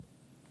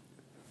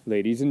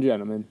Ladies and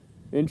gentlemen,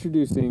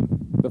 introducing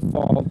the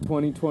Fall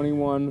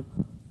 2021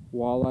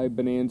 Walleye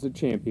Bonanza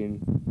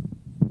champion,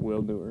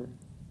 Will Newer.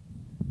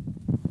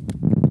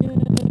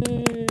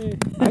 Yay!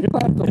 I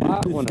clapped a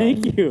lot when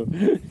Thank you.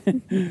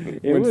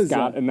 when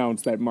Scott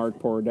announced that Mark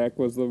Pordak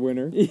was the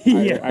winner.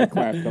 Yeah. I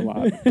clapped a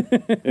lot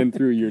and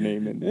threw your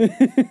name in.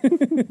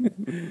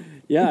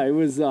 Yeah, it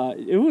was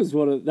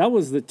that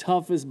was the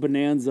toughest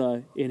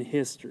bonanza in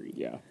history.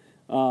 Yeah,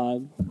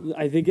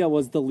 I think that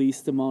was the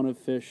least amount of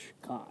fish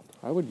caught.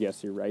 I would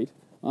guess you're right.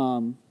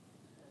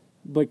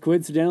 But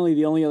coincidentally,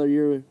 the only other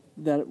year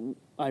that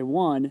I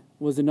won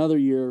was another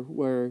year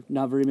where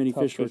not very many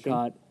Tough fish were fishing.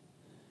 caught.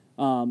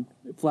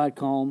 Flat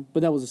calm,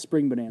 but that was a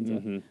spring bonanza.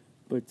 Mm-hmm.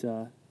 But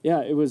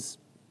yeah, it was.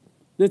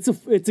 It's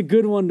a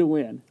good one to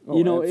win. Oh,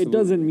 It absolutely.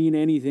 doesn't mean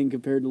anything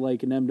compared to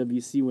like an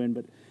MWC win,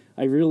 but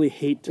I really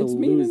hate to It's lose.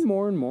 meaning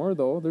more and more,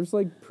 though. There's,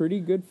 like,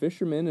 pretty good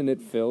fishermen, and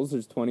it fills.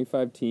 There's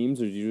 25 teams.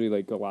 There's usually,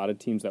 like, a lot of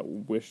teams that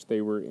wish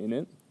they were in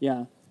it.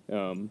 Yeah,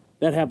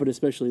 that happened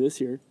especially this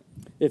year.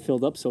 It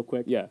filled up so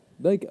quick. Yeah.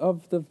 Like,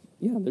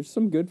 there's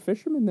some good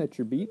fishermen that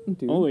you're beating,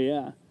 dude. Oh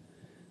yeah,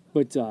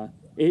 but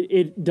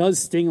it does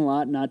sting a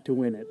lot not to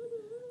win it.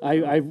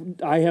 I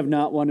have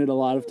not won it a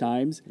lot of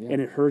times, Yeah,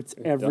 and it hurts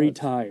it every does.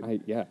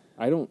 time.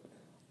 I don't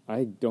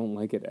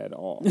like it at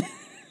all.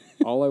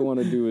 All I want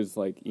to do is,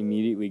 like,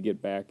 immediately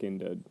get back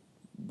into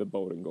the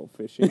boat and go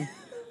fishing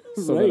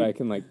so that Right. I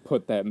can, like,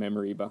 put that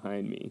memory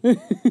behind me.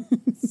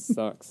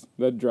 Sucks.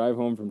 That drive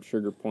home from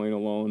Sugar Point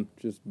alone,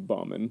 just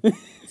bumming.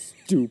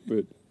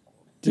 Stupid.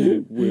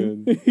 Didn't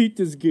win. I hate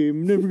this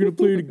game. I'm never gonna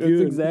play it again.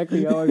 That's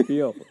exactly how I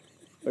feel,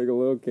 like a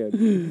little kid.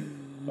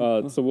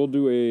 So we'll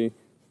do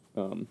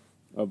a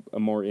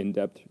more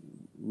in-depth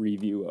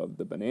review of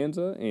the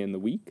Bonanza and the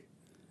week.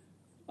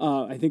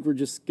 I think we're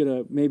just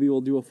maybe we'll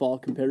do a fall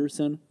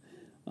comparison,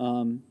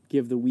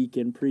 give the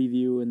weekend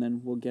preview, and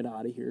then we'll get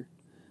out of here.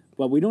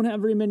 But we don't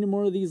have very many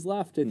more of these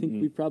left. I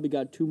think we probably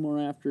got 2 more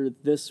after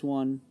this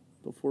one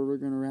before we're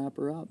going to wrap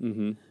her up.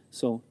 Mm-hmm.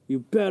 So you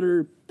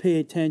better pay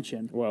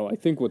attention. Well, I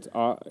think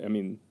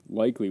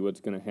likely what's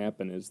going to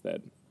happen is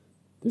that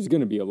there's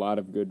going to be a lot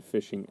of good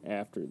fishing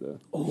after the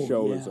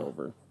show is yeah.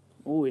 over.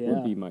 Oh yeah,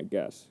 Would be my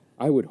guess.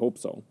 I would hope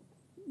so,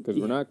 because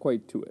we're not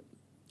quite to it.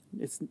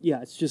 it's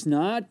just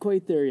not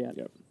quite there yet.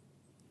 Yep.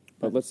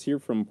 But let's hear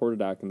from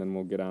Portadoc, and then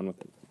we'll get on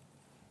with it.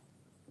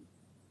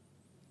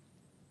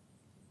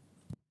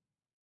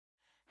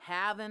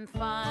 Having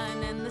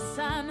fun in the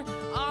sun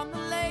on the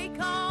lake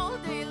all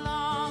day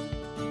long.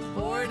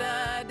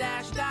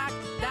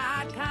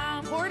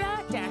 Porta-doc.com.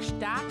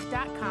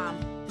 Porta-doc.com.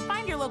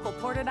 Find your local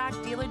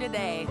Portadoc dealer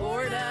today.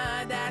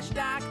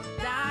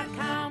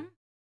 Porta-doc.com.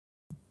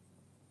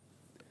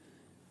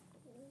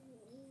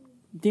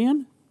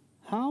 Dan,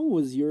 how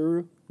was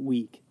your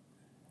week?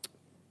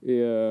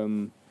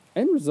 End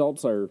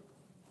results are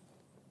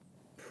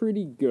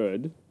pretty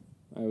good,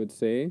 I would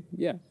say.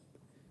 Yeah.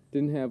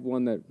 Didn't have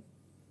one that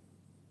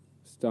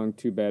stung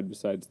too bad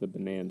besides the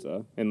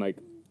Bonanza. And, like,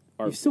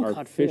 our still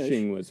caught fish.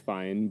 fishing was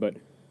fine, but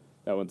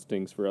that one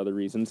stings for other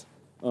reasons.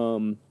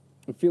 I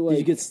feel like Did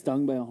you get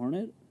stung by a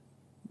hornet?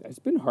 it's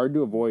been hard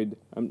to avoid.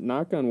 I'm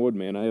knock on wood,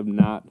 man. I have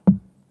not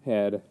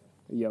had a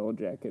yellow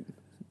jacket.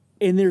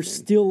 And there's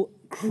still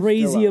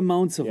crazy Still out.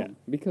 amounts of Yeah, them.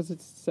 because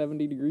it's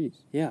 70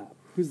 degrees. Yeah,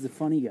 who's the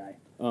funny guy?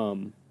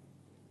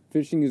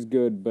 Fishing is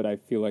good, but I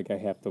feel like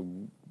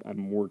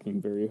I'm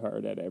working very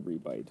hard at every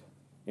bite.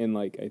 And,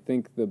 like, I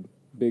think the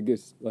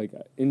biggest, like,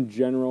 in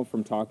general,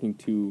 from talking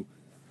to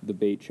the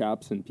bait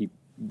shops and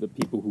the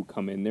people who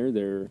come in there,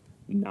 they're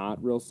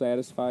not real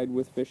satisfied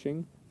with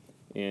fishing.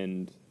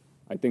 And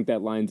I think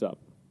that lines up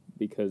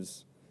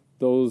because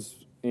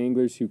those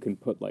anglers who can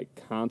put, like,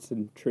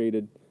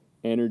 concentrated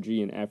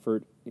energy and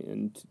effort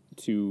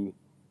into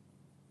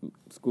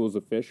schools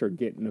of fish are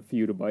getting a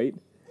few to bite.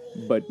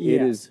 But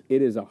Yes.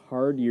 it is a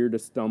hard year to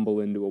stumble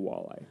into a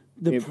walleye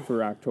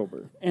for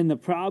October. And the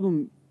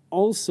problem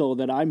also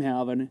that I'm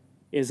having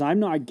is I'm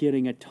not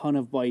getting a ton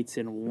of bites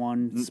in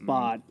one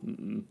spot.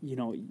 You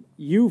know,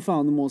 you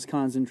found the most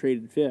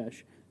concentrated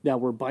fish that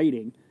were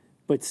biting,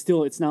 but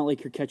still it's not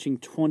like you're catching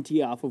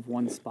 20 off of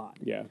one spot.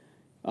 Yeah.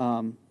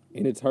 And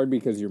it's hard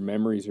because your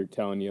memories are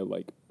telling you,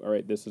 like, all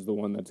right, this is the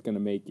one that's going to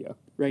make you.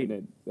 Right.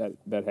 And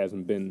that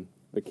hasn't been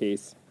the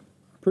case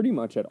pretty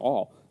much at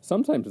all.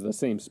 Sometimes the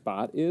same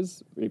spot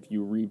is if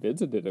you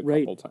revisit it a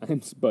Right. couple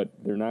times, but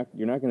you're not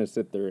going to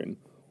sit there and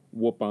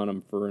whoop on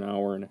them for an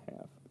hour and a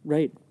half.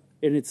 Right.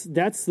 And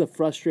that's the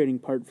frustrating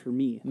part for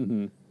me. I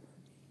mean,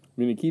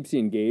 it keeps you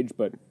engaged,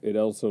 but it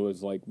also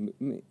is like,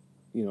 you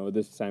know,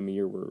 this time of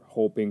year we're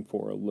hoping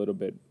for a little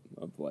bit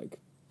of, like,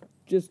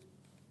 just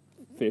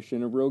fish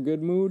in a real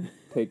good mood,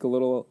 take a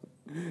little...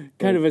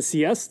 Kind of a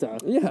siesta.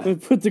 Yeah.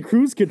 Put the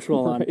cruise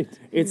control on. Right.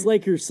 It's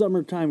like your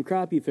summertime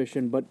crappie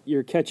fishing, but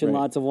you're catching Right.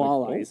 lots of Like,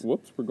 walleyes. oh,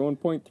 whoops, we're going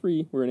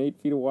 0.3. We're in 8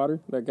 feet of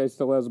water. That guy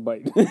still has a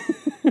bite.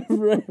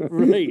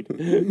 Right.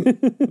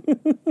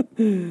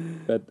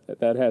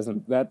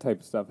 That type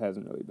of stuff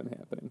hasn't really been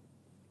happening.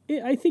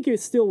 I think it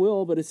still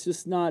will, but it's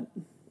just not.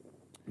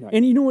 Right.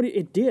 And you know what?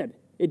 It did.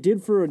 It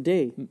did for a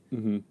day.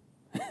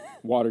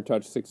 water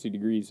touched 60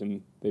 degrees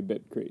and they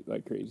bit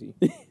like crazy.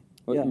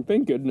 Well, Yeah.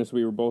 Thank goodness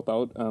we were both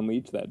out on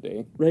leech that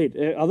day. Right.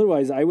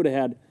 Otherwise, I would have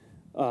had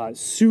a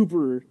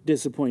super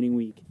disappointing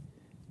week.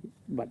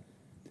 But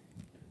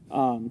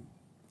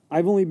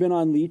I've only been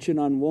on leech and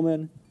on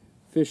woman.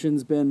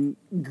 Fishing's been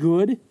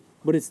good,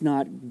 but it's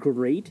not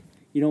great.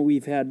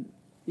 We've had,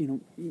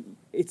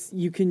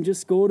 you can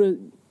just go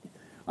to,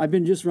 I've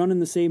been just running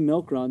the same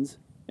milk runs,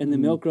 and the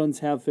milk runs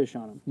have fish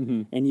on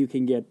them. And you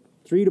can get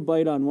 3 to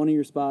bite on one of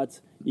your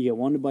spots, you get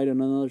 1 to bite on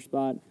another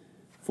spot,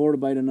 4 to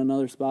bite on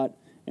another spot,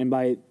 and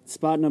by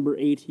spot number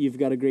 8, you've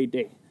got a great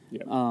day.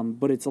 Yeah.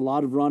 But it's a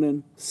lot of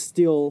running.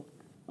 Still,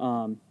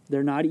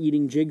 they're not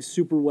eating jigs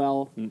super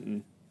well,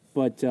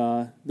 but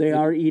they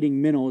are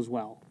eating minnows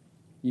well.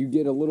 You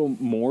get a little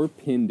more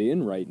pinned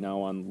in right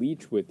now on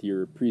leech with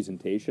your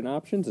presentation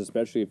options,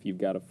 especially if you've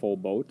got a full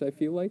boat, I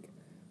feel like.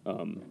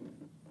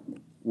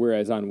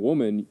 Whereas on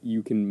woman,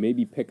 you can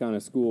maybe pick on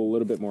a school a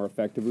little bit more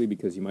effectively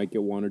because you might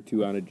get 1 or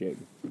 2 on a jig.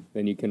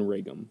 Then you can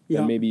rig them. Yeah.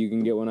 Then maybe you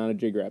can get 1 on a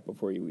jig wrap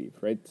before you leave,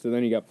 right? So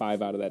then you got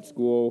 5 out of that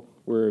school,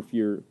 where if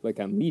you're like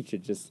on leech,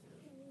 it just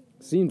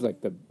seems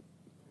like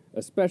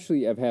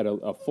especially I've had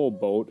a full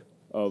boat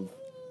of,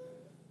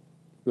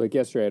 like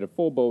yesterday I had a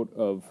full boat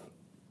of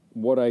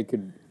what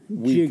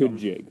we Jig could 'em.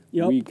 jig.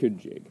 Yep. We could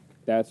jig.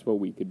 That's what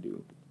we could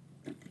do.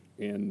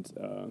 And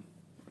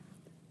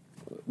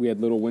we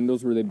had little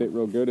windows where they bit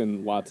real good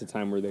and lots of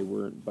time where they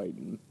weren't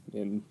biting.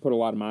 And put a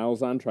lot of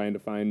miles on trying to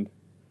find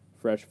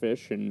fresh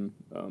fish and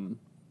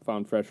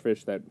found fresh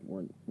fish that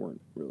weren't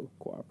real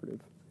cooperative.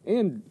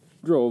 And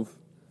drove,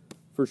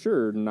 for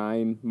sure,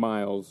 9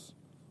 miles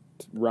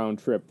round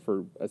trip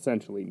for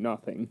essentially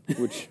nothing,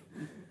 which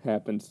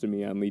happens to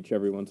me on leech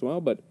every once in a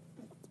while. But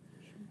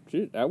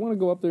shit, I want to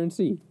go up there and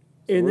see.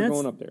 So And we're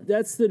going up there.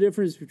 that's the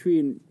difference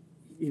between,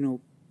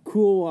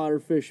 cool water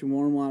fish and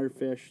warm water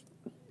fish.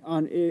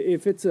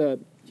 If it's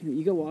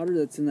you got water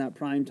that's in that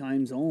prime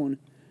time zone,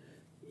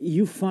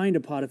 you find a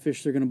pot of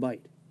fish they're going to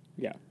bite.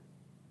 Yeah.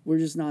 We're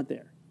just not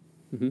there.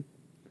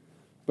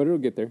 But it'll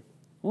get there.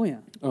 Oh, yeah.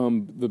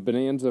 The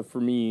bonanza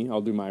for me,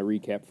 I'll do my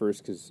recap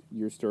first because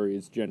your story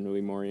is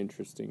generally more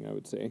interesting, I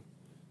would say.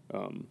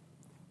 A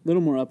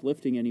little more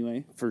uplifting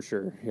anyway. For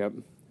sure, yep.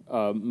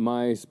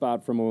 My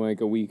spot from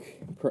like a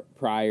week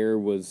prior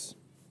was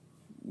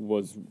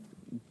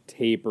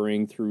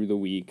tapering through the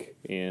week,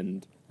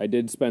 and I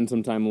did spend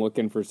some time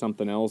looking for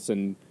something else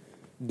and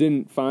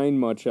didn't find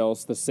much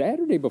else. The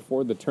Saturday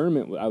before the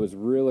tournament, I was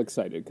real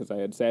excited because I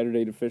had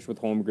Saturday to fish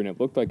with Holmgren. It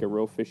looked like a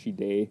real fishy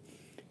day,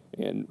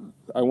 and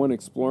I went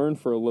exploring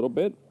for a little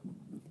bit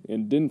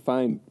and didn't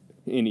find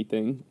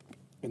anything.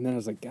 And then I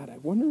was like, God, I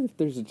wonder if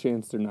there's a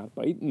chance they're not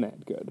biting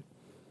that good.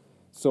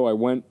 So I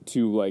went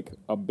to like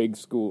a big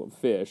school of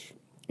fish,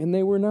 and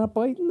they were not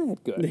biting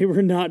that good. They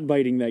were not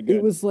biting that good.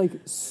 It was like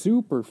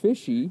super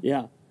fishy,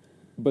 Yeah.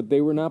 but they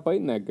were not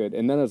biting that good.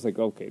 And then I was like,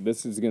 okay,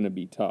 this is going to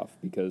be tough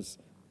because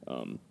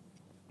a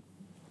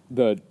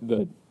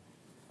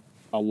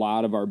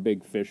lot of our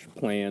big fish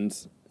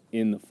plans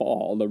in the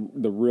fall,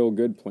 the real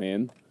good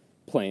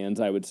plans,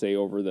 I would say,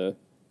 over the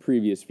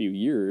previous few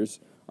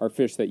years are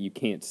fish that you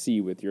can't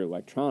see with your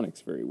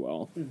electronics very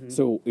well.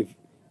 So if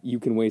you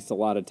can waste a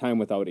lot of time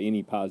without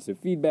any positive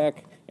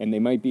feedback, and they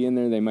might be in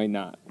there, they might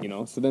not,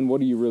 So then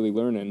what are you really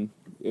learning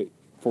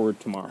for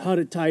tomorrow? How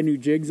to tie new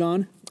jigs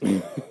on.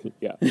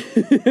 Yeah.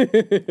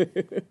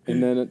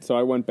 And then, so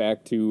I went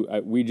back to,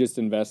 we just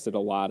invested a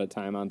lot of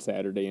time on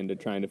Saturday into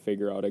trying to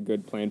figure out a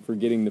good plan for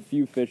getting the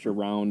few fish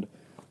around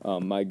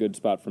my good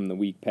spot from the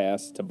week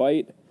past to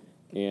bite,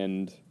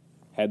 and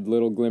had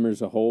little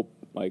glimmers of hope.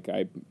 Like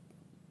I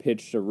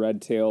pitched a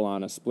red tail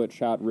on a split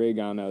shot rig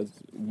on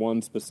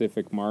one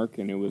specific mark,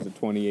 and it was a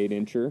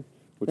 28-incher.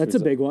 That's a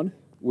big one.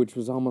 Which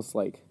was almost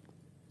like,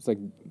 it's like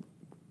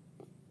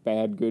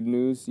bad good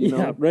news, you know?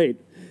 Yeah, right.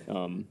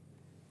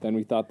 Then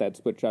we thought that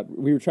split shot,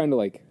 we were trying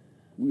to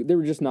there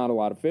were just not a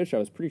lot of fish. I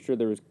was pretty sure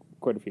there was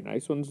quite a few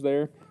nice ones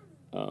there.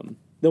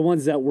 The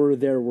ones that were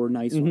there were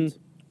nice ones.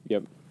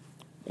 Yep.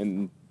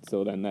 And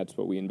so then that's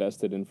what we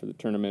invested in for the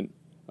tournament.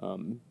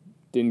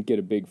 Didn't get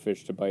a big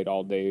fish to bite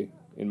all day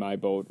in my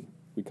boat.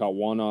 We caught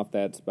 1 off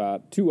that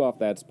spot, 2 off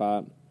that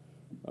spot,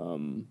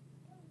 and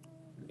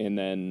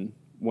then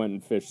went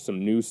and fished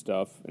some new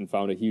stuff and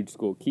found a huge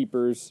school of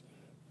keepers.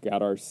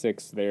 Got our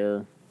 6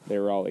 there. They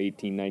were all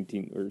 18,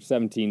 19, or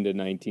 17 to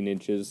 19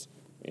 inches,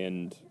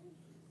 and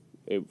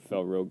it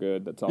felt real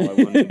good. That's all I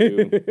wanted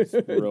to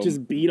do.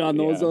 Just beat on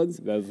those ones?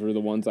 Those were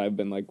the ones I've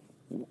been like,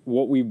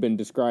 what we've been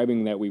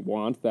describing that we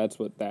want, that's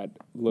what that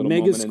little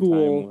Mega moment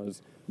school in time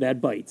was.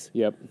 that bites.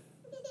 Yep.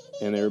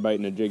 And they were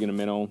biting a jig and a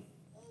minnow.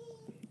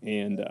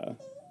 And,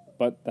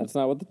 but that's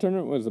not what the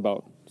tournament was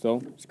about.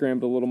 So,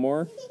 scrambled a little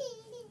more.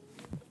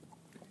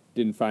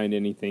 Didn't find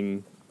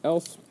anything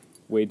else.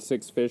 Weighed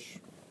 6 fish.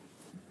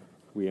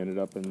 We ended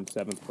up in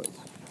 7th place.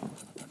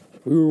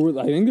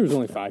 I think there was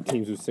only 5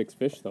 teams with 6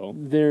 fish, though.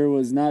 There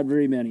was not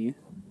very many.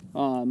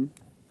 And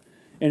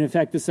in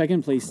fact, the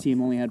second place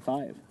team only had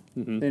 5.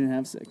 They didn't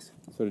have 6.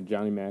 So did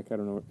Johnny Mack. I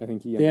don't know. I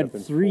think he They ended had up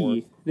in 3.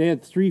 4th. They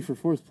had 3 for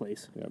 4th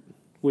place. Yep.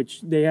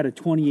 which they had a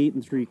 28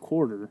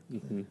 3/4,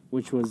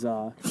 which was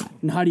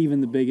not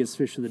even the biggest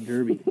fish of the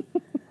Derby.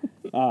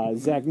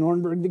 Zach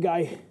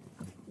Nornberg,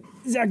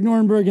 Zach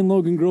Nornberg and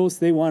Logan Gross,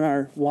 they won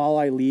our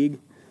walleye league.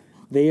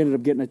 They ended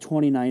up getting a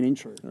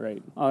 29-incher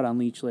Right. out on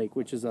Leech Lake,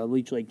 which is a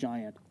Leech Lake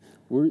giant.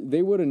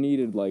 They would have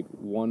needed like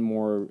one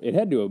more. It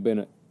had to have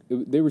been.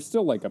 They were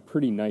still like a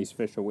pretty nice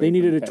fish away. They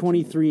needed a from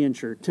catching.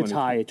 23-incher to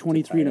tie, a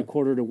 23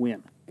 1/4 to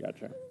win.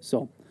 Gotcha.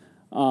 So,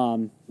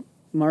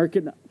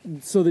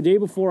 so the day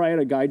before I had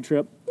a guide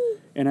trip,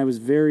 and I was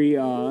very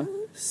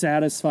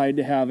satisfied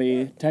to have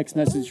a text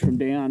message from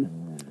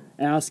Dan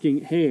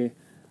asking, "Hey,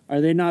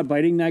 are they not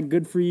biting that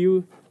good for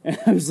you?" And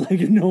I was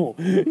like, "No."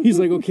 He's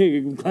like, "Okay,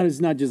 I'm glad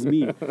it's not just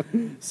me."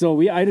 So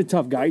I had a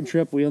tough guide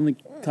trip. We only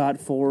caught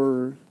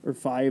 4 or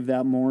 5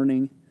 that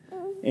morning,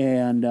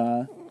 and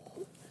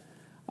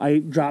I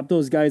dropped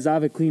those guys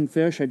off at Clean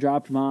Fish. I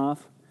dropped them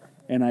off,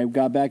 and I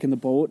got back in the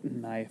boat,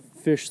 and I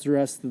fished the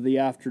rest of the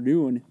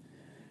afternoon.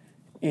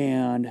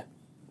 And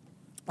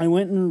I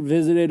went and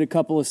visited a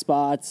couple of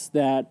spots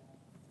that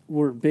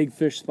were big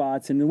fish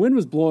spots, and the wind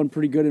was blowing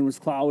pretty good and it was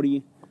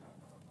cloudy.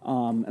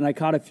 And I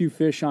caught a few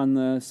fish on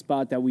the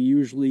spot that we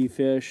usually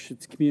fish.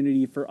 It's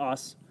community for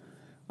us.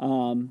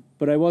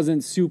 But I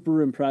wasn't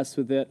super impressed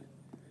with it.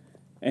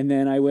 And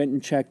then I went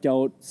and checked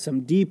out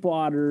some deep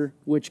water,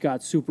 which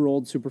got super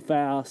old super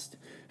fast.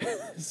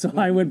 So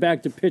I went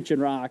back to pitching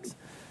rocks.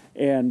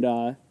 And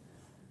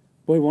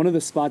one of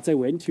the spots I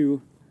went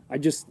to, I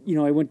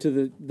went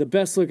to the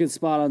best looking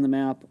spot on the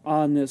map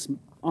on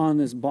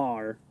this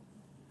bar.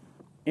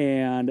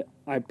 And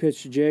I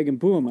pitched a jig and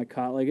boom, I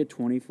caught like a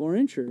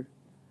 24-incher.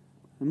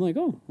 I'm like,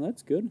 oh,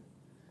 that's good.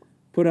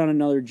 Put on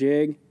another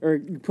jig, or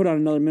put on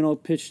another minnow,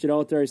 pitched it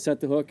out there. I set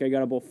the hook. I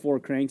got about 4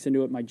 cranks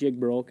into it. My jig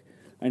broke.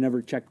 I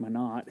never checked my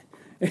knot.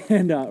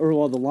 And,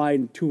 the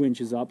line 2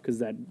 inches up because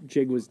that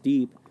jig was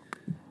deep.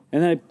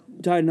 And then I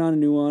tied on a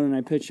new one and I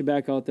pitched it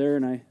back out there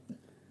and I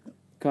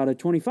caught a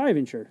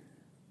 25-incher. I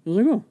was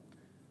like, oh.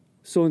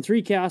 So in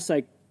 3 casts,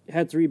 I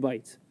had 3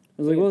 bites.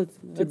 I was like, well,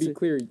 to be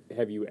clear,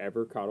 have you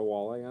ever caught a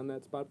walleye on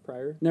that spot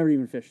prior? Never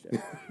even fished it.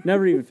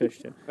 Never even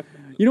fished it.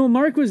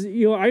 Mark was,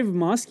 I've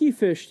muskie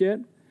fished it,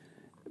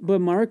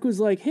 but Mark was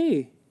like,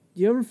 hey,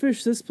 do you ever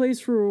fish this place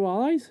for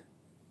walleyes?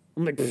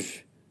 I'm like,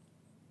 psh,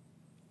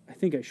 I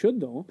think I should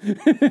though.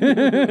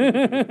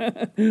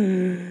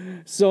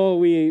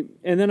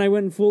 And then I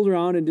went and fooled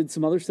around and did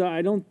some other stuff.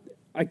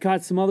 I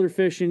caught some other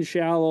fish in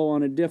shallow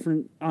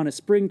on a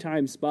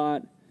springtime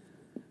spot.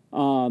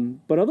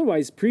 But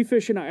otherwise,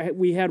 pre-fishing,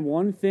 we had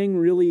one thing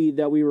really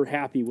that we were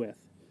happy with.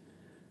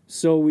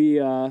 So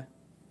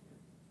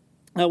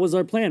that was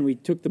our plan. We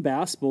took the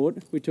bass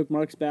boat. We took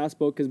Mark's bass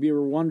boat because we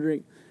were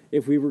wondering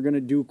if we were going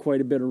to do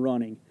quite a bit of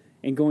running.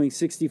 And going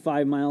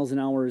 65 miles an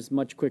hour is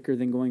much quicker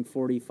than going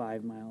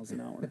 45 miles an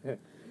hour. It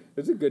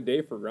was a good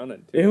day for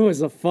running, too. It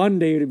was a fun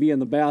day to be in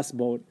the bass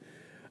boat.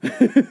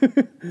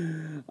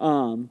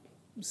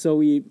 So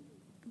we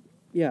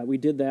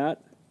did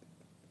that.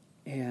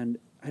 And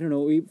I don't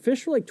know, we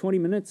fished for like 20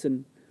 minutes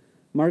and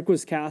Mark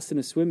was casting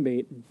a swim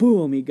bait.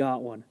 Boom, he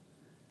got one.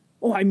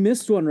 Oh, I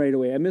missed one right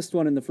away. I missed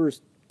one in the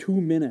first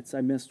 2 minutes.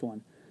 I missed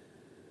one.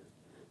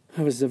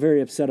 I was very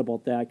upset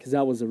about that because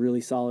that was a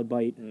really solid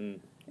bite.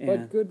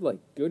 But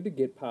good to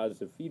get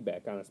positive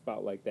feedback on a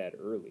spot like that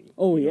early.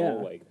 Oh,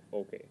 yeah.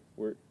 Okay,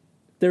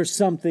 there's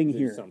something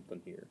here.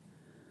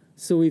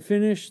 So we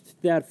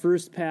finished that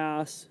first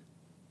pass,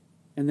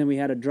 and then we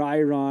had a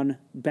dry run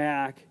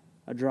back,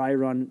 a dry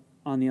run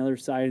on the other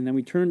side, and then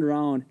we turned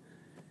around,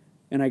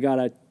 and I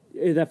got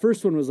that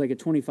first one was like a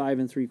 25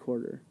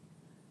 3/4,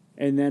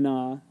 and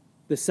then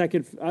the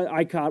second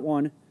I caught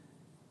one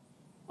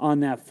on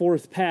that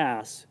 4th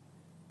pass,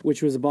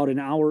 which was about an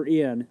hour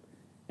in,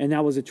 and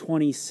that was a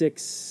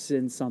 26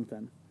 and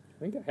something. I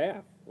think a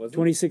half, wasn't it?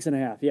 26 and a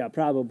half, yeah,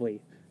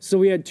 probably. So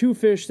we had 2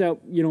 fish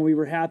that we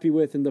were happy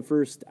with in the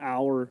first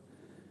hour,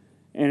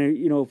 and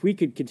if we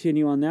could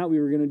continue on that, we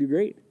were going to do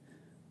great.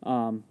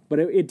 But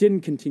it didn't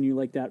continue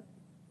like that.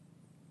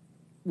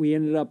 We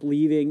ended up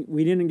leaving.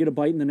 We didn't get a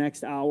bite in the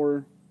next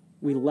hour.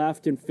 We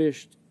left and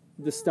fished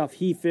the stuff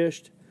he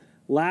fished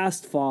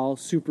last fall,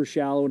 super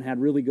shallow, and had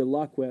really good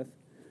luck with.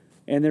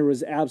 And there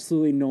was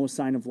absolutely no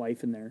sign of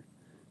life in there.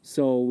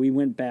 So we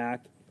went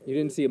back. You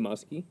didn't see a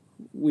muskie?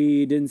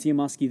 We didn't see a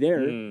muskie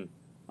there.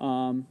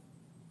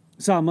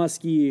 Saw a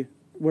muskie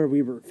where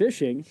we were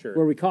fishing,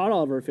 where we caught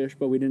all of our fish,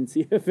 but we didn't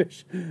see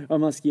a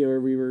muskie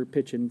where we were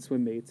pitching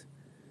swim baits.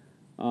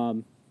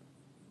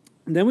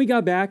 Then we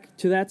got back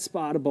to that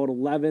spot about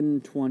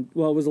 11:20.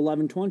 Well, it was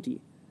 11:20,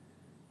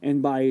 and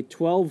by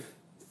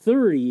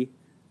 12:30,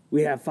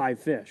 we had 5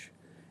 fish.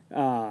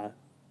 I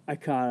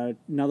caught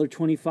another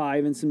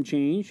 25 and some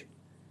change,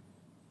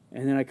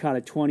 and then I caught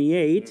a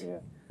 28.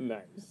 Yeah,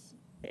 nice.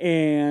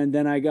 And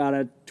then I got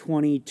a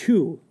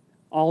 22,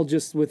 all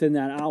just within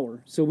that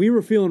hour. So we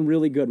were feeling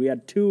really good. We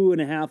had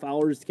 2.5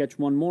 hours to catch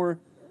one more,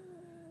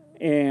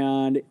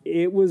 and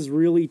it was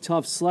really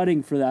tough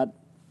sledding for that.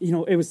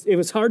 It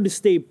was hard to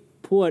stay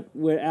put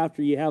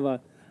after you have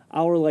a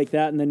hour like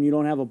that, and then you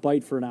don't have a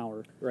bite for an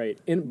hour. Right.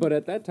 But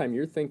at that time,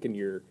 you're thinking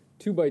you're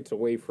 2 bites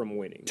away from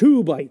winning.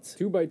 2 bites.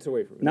 2 bites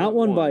away from Not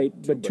one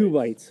bite, but 2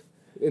 bites.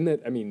 And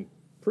that, I mean,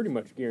 pretty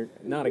much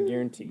not a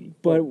guarantee.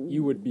 But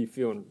you would be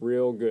feeling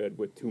real good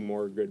with 2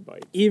 more good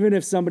bites. Even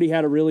if somebody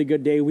had a really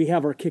good day, we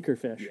have our kicker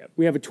fish. Yep.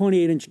 We have a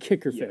 28-inch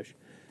kicker fish.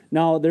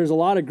 Now, there's a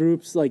lot of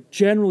groups, like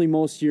generally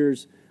most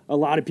years, a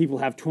lot of people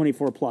have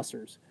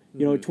 24-plussers.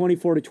 You know,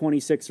 24 to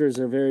 26ers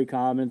are very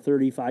common,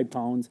 35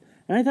 pounds.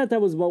 And I thought that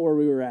was about where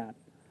we were at.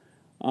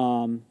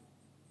 And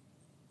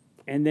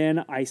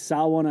then I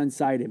saw one on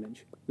side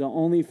image. The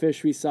only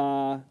fish we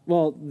saw,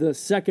 well, the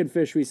second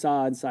fish we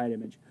saw on side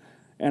image.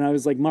 And I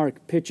was like,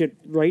 Mark, pitch it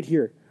right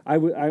here.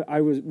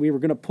 We were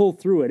going to pull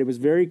through it. It was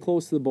very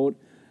close to the boat.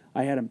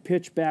 I had him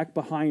pitch back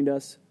behind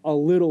us a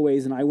little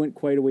ways, and I went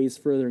quite a ways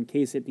further in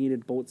case it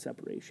needed boat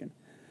separation.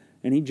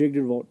 And he jigged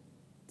it about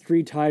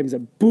 3 times,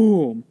 and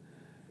boom,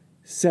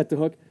 set the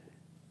hook,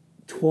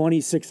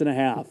 26 and a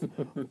half.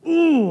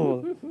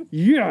 Ooh,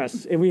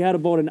 yes! And we had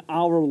about an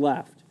hour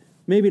left,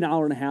 maybe an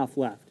hour and a half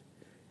left.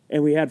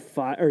 And we had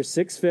 5 or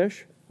 6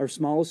 fish. Our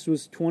smallest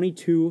was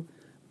 22,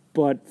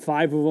 but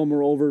 5 of them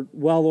were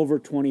well over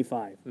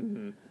 25.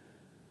 Mm-hmm.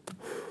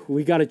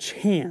 We got a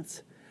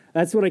chance.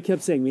 That's what I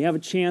kept saying. We have a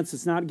chance.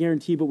 It's not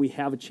guaranteed, but we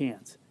have a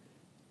chance.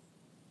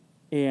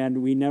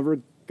 And we never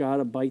got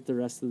a bite the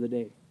rest of the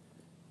day.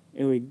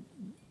 And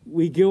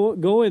we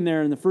go in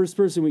there, and the first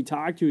person we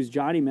talked to is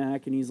Johnny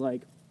Mac, and he's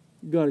like,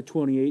 got a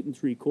 28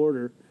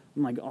 3/4.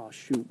 I'm like, oh,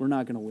 shoot, we're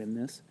not going to win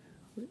this.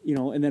 You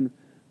know, and then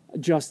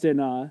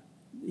Justin,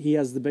 he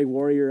has the big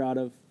warrior out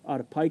of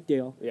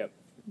Pikedale. Yep.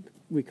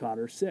 We caught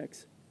her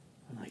 6.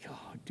 I'm like,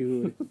 oh,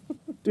 dude.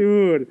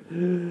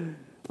 Dude.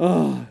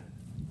 Oh.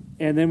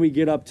 And then we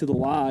get up to the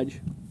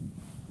lodge,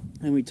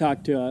 and we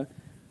talked to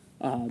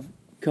a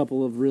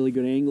couple of really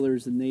good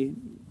anglers, and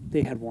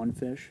they had 1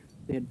 fish.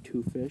 They had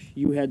 2 fish.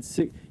 You had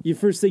 6.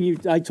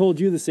 I told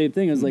you the same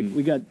thing. I was like,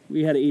 we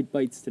had 8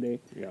 bites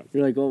today. Yeah.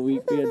 You're like, oh, we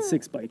had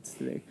 6 bites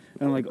today.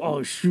 And I'm like,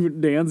 oh shoot,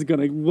 Dan's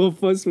gonna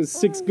woof us with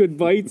 6 good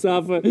bites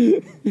off of,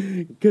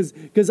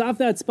 because off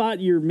that spot,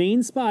 your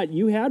main spot,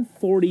 you had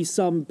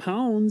 40-some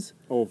pounds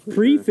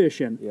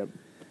pre-fishing. Sure. Yep.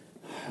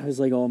 I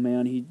was like, oh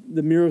man,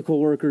 the miracle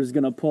worker is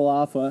gonna pull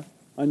off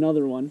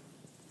another one,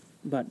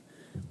 but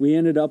we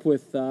ended up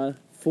with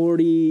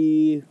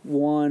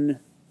 41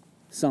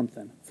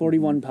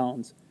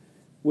 pounds,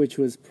 which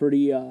was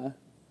pretty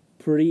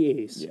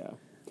ace. Yeah.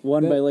 By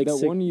like that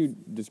 6. one you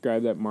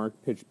described that Mark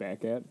pitched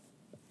back at,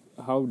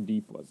 how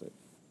deep was it?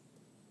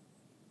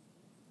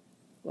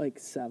 Like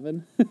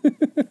 7.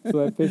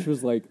 So that fish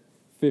was like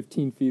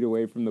 15 feet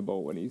away from the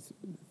boat when he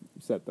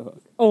set the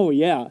hook. Oh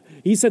yeah,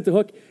 he set the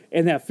hook,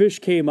 and that fish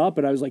came up,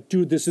 and I was like,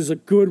 dude, this is a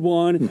good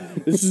one.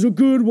 This is a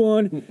good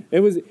one.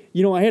 It was,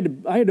 you know, I had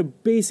to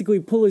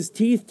basically pull his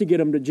teeth to get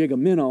him to jig a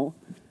minnow.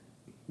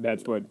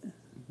 That's what.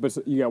 But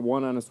you got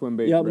 1 on a swim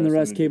bait. Yep, and the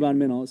rest came on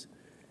minnows,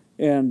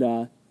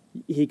 and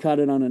he caught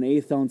it on an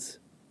 1/8 ounce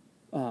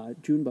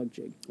June bug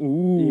jig.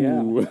 Ooh.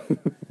 Yeah,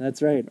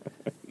 that's right.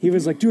 He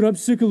was like, dude, I'm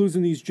sick of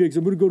losing these jigs.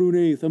 I'm gonna go to an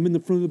 1/8. I'm in the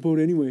front of the boat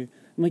anyway.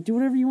 I'm like, do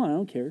whatever you want. I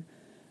don't care.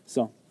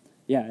 So,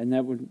 yeah, and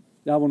that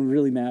one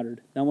really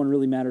mattered. That one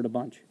really mattered a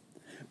bunch.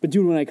 But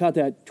dude, when I caught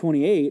that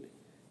 28,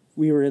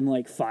 we were in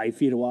like 5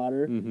 feet of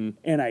water,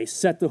 and I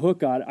set the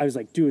hook on. I was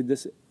like, dude,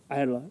 I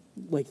had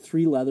like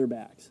 3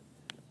 leatherbacks,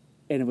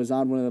 and it was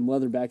on one of them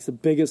leatherbacks, the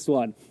biggest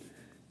one.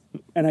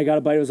 And I got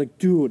a bite. I was like,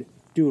 dude,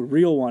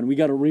 real one. We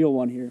got a real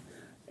one here.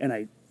 And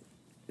I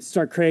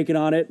start cranking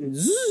on it, and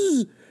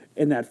zzz,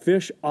 and that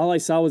fish, all I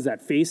saw was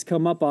that face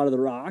come up out of the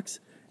rocks,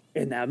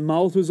 and that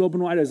mouth was open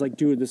wide. I was like,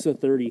 dude, this is a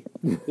 30.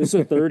 This is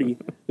a 30.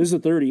 This is a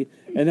 30.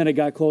 And then it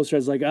got closer. I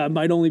was like, it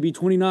might only be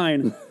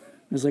 29. I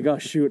was like, oh,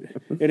 shoot.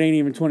 It ain't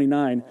even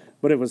 29.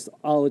 But it was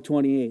all at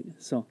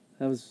 28. So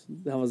that was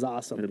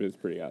awesome. It was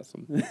pretty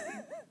awesome.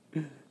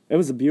 It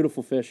was a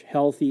beautiful fish,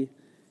 healthy.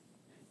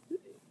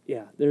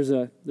 Yeah, there's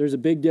a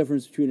big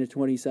difference between a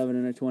 27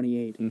 and a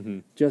 28. Mm-hmm.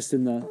 Just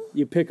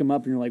you pick them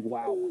up and you're like,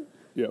 wow.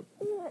 Yep.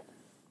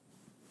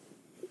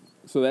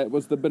 So that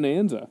was the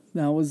Bonanza.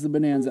 That was the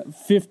Bonanza.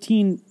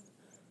 15,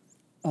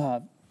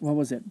 what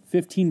was it?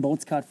 15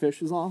 boats caught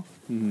fish is all?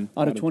 Mm-hmm.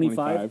 Out of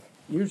 25.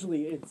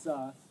 Usually it's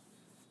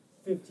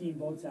 15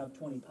 boats have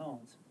 20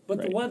 pounds. But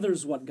right. The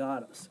weather's what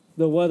got us.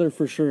 The weather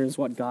for sure is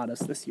what got us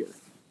this year.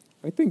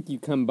 I think you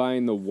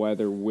combine the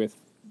weather with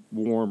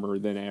warmer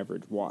than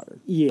average water.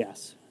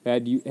 Yes.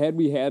 Had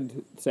we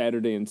had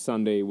Saturday and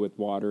Sunday with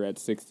water at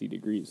 60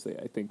 degrees,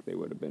 I think they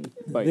would have been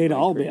biting. They'd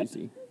all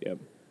crazy. Yep.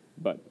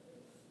 But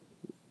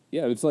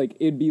yeah,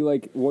 it'd be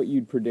like what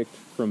you'd predict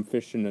from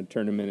fishing a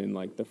tournament in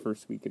like the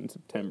first week in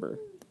September.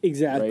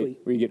 Exactly.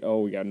 Right?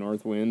 We got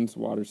north winds,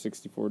 water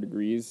 64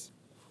 degrees.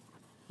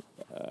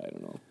 I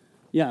don't know.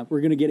 Yeah,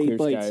 we're gonna get 8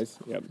 bites. Skies.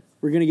 Yep.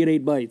 We're gonna get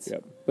 8 bites.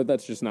 Yep. But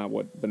that's just not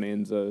what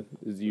Bonanza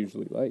is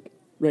usually like.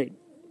 Right.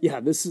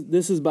 Yeah, this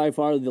is by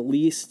far the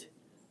least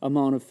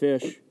amount of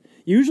fish.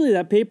 Usually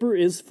that paper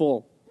is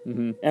full.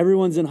 Mm-hmm.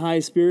 Everyone's in high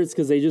spirits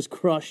because they just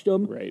crushed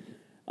them. Right.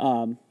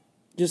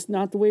 Just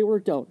not the way it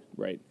worked out.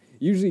 Right.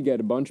 usually get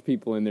a bunch of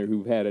people in there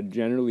who've had a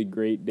generally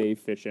great day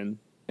fishing,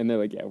 and they're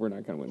like, yeah, we're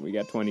not going to win. We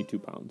got 22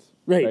 pounds.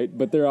 Right.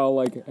 But they're all,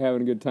 like,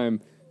 having a good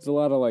time. There's a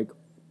lot of, like,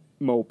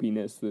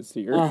 mopiness this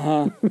year.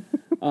 And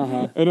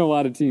a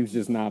lot of teams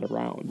just not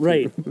around.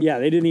 Right. Yeah,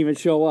 they didn't even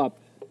show up.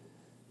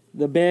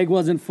 The bag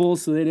wasn't full,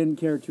 so they didn't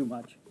care too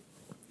much.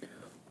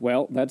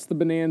 Well, that's the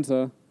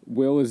Bonanza.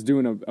 Will is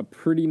doing a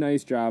pretty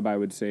nice job, I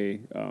would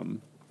say,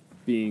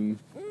 being,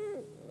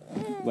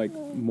 like,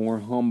 more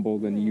humble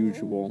than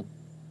usual.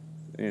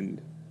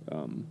 And,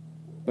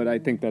 but I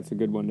think that's a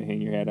good one to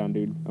hang your hat on,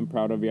 dude. I'm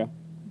proud of you.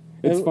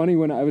 It's funny,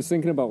 when I was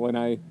thinking about when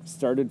I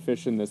started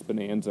fishing this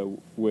Bonanza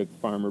with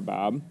Farmer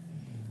Bob,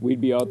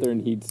 we'd be out there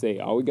and he'd say,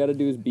 all we got to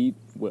do is beat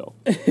Will.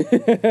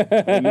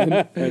 and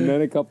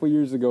then a couple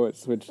years ago it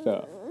switched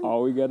to,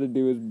 all we got to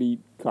do is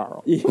beat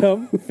Carl.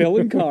 Yep, Phil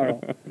and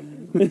Carl.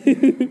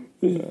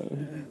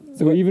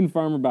 So even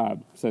Farmer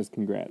Bob says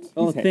congrats.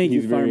 Thank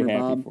you, He's very Farmer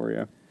happy Bob. for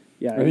you.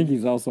 Yeah, I think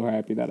he's also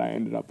happy that I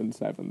ended up in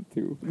 7th,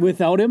 too.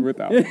 Without him?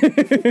 Without him.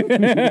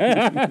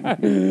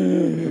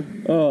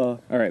 All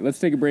right, let's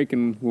take a break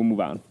and we'll move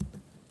on.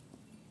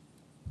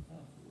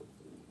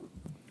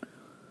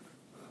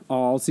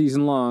 All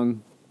season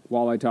long,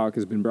 Walleye Talk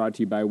has been brought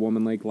to you by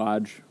Woman Lake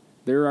Lodge.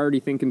 They're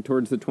already thinking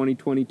towards the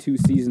 2022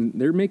 season.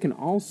 They're making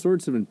all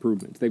sorts of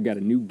improvements. They've got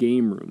a new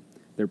game room.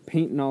 They're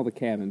painting all the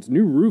cabins,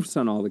 new roofs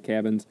on all the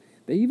cabins.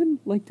 They even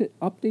like to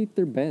update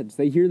their beds.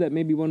 They hear that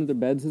maybe one of their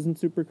beds isn't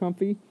super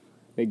comfy.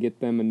 They get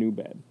them a new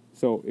bed.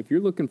 So if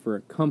you're looking for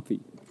a comfy,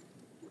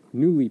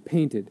 newly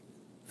painted,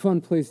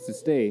 fun place to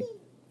stay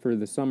for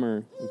the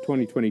summer of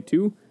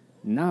 2022,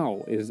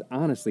 now is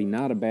honestly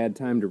not a bad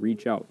time to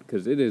reach out,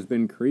 because it has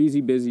been crazy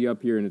busy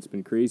up here, and it's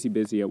been crazy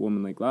busy at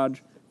Woman Lake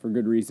Lodge for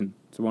good reason.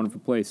 It's a wonderful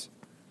place.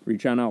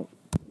 Reach on out.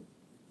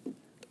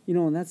 You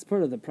know, and that's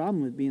part of the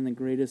problem with being the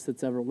greatest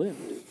that's ever lived.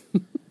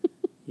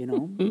 You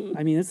know?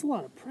 I mean, it's a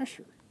lot of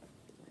pressure.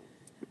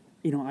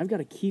 You know, I've got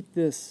to keep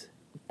this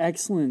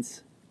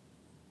excellence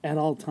at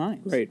all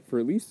times. Right, for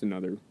at least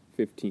another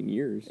 15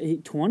 years.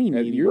 20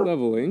 maybe. At your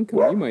level of income,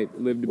 you might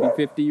live to be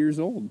 50 years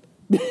old.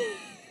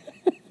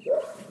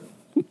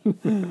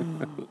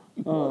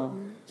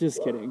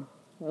 Just kidding.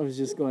 I was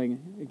just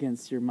going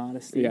against your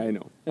modesty. Yeah, I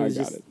know. I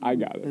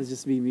got it. That was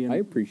just me being... I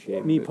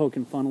appreciate me it.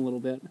 poking fun a little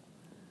bit.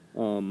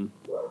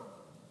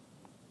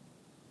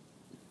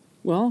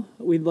 Well,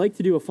 we'd like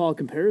to do a fall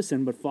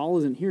comparison, but fall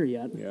isn't here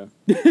yet. Yeah.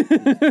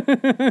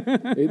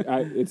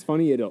 It's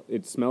funny.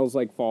 It smells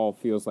like fall,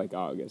 feels like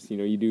August. You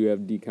know, you do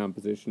have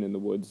decomposition in the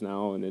woods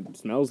now, and it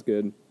smells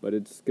good, but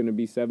it's going to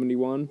be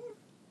 71.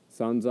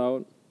 Sun's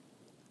out.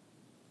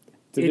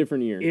 It's a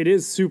different year. It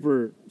is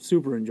super,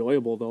 super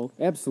enjoyable, though.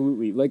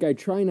 Absolutely. Like, I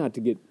try not to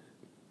get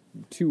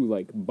too,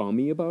 like,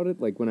 bummy about it.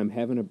 Like, when I'm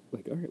having all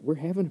right, we're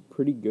having a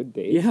pretty good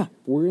day. Yeah.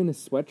 We're in a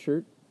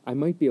sweatshirt. I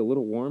might be a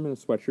little warm in a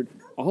sweatshirt.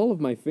 All of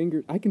my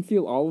fingers, I can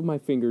feel all of my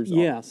fingers.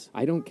 Yes.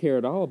 I don't care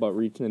at all about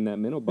reaching in that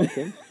minnow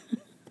bucket.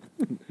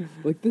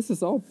 Like, this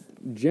is all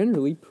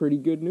generally pretty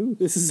good news.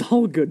 This is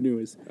all good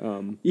news.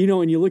 You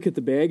know, and you look at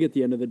the bag at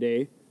the end of the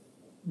day,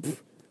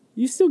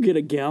 you still get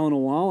a gallon of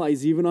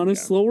walleyes even on a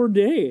slower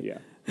day.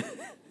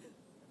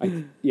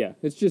 Yeah.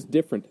 It's just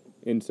different.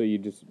 And so you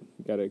just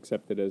got to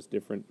accept it as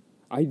different.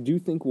 I do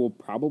think we'll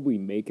probably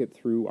make it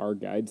through our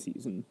guide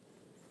season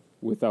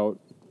without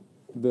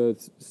the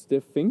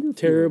stiff finger.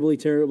 Terribly,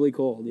 terribly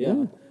cold.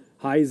 Yeah.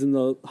 Highs in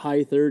the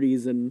high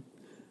 30s and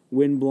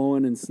wind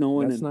blowing and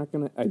snowing. That's not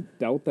going to, I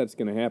doubt that's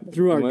going to happen.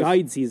 Through our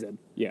guide season.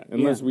 Yeah,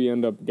 unless we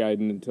end up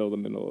guiding until the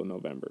middle of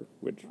November,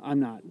 which I'm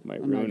not.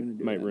 might I'm ruin not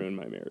do might that. ruin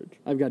my marriage.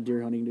 I've got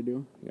deer hunting to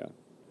do. Yeah.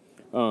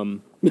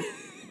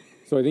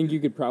 So I think you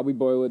could probably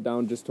boil it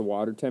down just to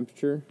water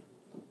temperature.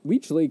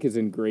 Leech Lake is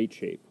in great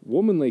shape.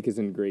 Woman Lake is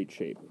in great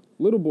shape.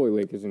 Little Boy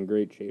Lake is in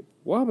great shape.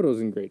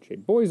 Wabado's in great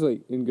shape. Boys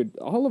Lake in good.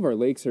 All of our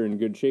lakes are in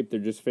good shape. They're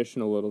just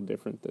fishing a little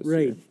different this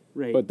year.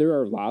 Right. But there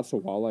are lots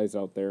of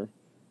walleyes out there.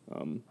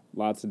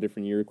 Lots of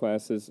different year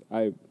classes.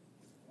 I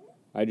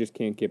just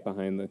can't get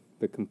behind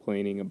the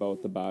complaining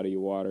about the body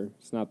of water.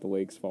 It's not the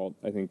lake's fault.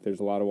 I think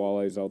there's a lot of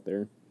walleyes out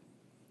there.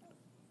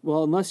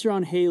 Well, unless you're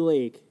on Hay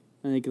Lake,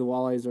 I think the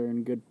walleyes are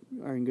in good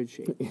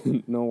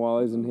shape. No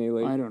walleyes in Hay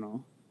Lake. I don't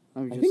know.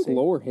 I think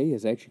Lower Hay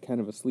is actually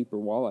kind of a sleeper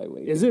walleye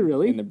lake. Is it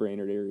really? In the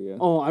Brainerd area.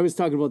 Oh, I was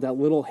talking about that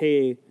little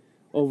Hay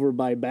over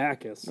by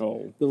Bacchus.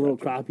 Oh, the little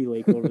crappie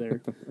lake over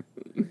there.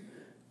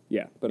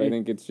 Yeah, but I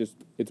think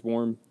it's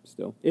warm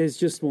still. It's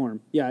just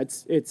warm. Yeah,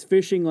 it's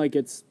fishing like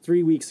it's 4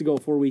 weeks ago.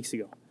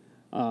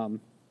 And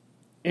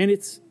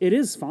it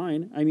is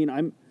fine. I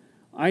mean,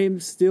 I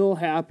am still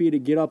happy to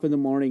get up in the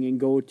morning and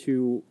go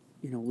to,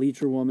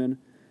 Leech or Woman,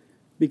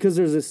 because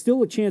there's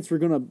still a chance we're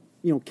going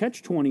to,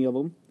 catch 20 of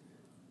them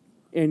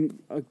and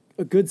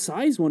a good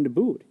size one to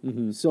boot.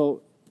 Mm-hmm.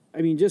 So,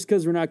 I mean, just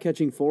because we're not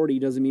catching 40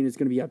 doesn't mean it's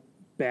going to be a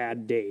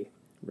bad day.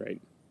 Right.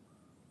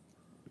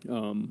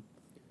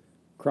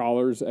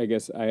 Crawlers, I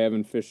guess I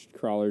haven't fished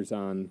crawlers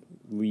on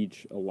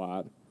Leech a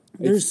lot.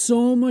 There's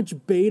so much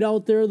bait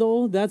out there,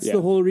 though. That's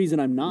the whole reason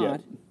I'm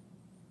not.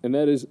 And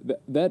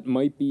that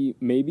might be,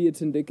 maybe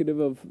it's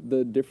indicative of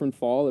the different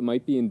fall. It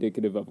might be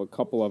indicative of a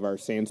couple of our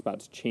sand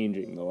spots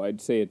changing, though.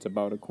 I'd say it's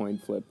about a coin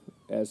flip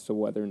as to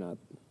whether or not,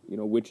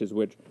 which is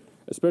which,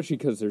 especially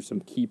because there's some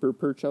keeper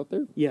perch out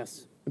there.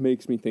 Yes. It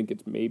makes me think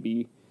it's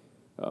maybe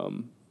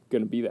going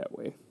to be that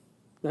way.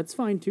 That's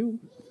fine, too.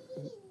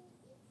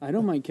 I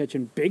don't mind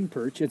catching big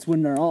perch. It's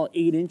when they're all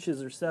 8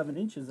 inches or 7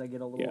 inches I get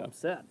a little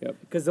upset. Yep.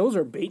 Because those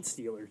are bait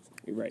stealers.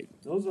 Right.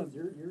 Those ones,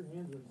 your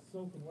hands are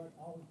soaking wet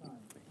all the time.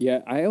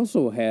 Yeah, I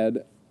also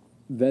had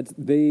that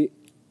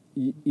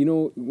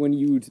when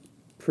you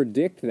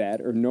predict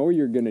that or know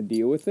you're going to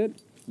deal with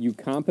it, you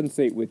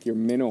compensate with your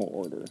minnow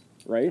order,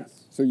 right?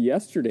 Yes. So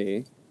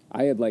yesterday,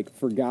 I had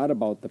forgot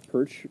about the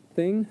perch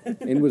thing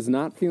and was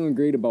not feeling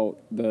great about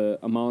the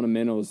amount of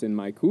minnows in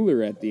my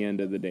cooler at the end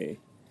of the day.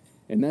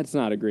 And that's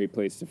not a great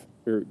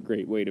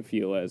great way to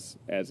feel as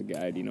a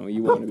guide.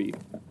 You want to be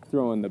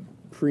throwing the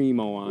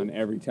primo on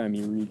every time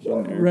you reach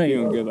in there, right.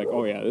 Feeling good,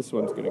 oh yeah, this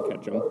one's going to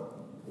catch them.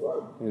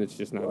 And it's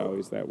just not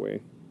always that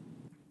way.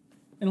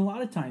 And a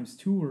lot of times,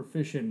 too, we're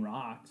fishing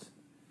rocks,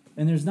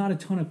 and there's not a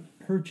ton of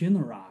perch in the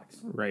rocks.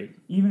 Right.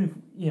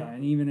 Even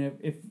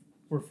if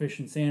we're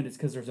fishing sand, it's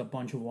because there's a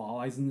bunch of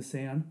walleyes in the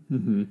sand,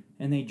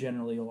 and they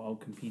generally will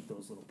outcompete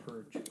those little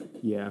perch.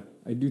 Yeah,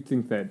 I do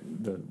think that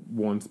the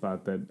one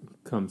spot that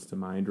comes to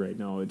mind right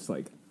now, it's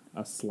like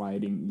a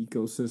sliding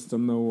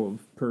ecosystem, though,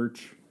 of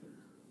perch.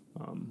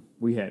 A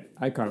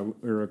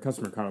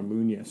customer caught a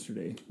loon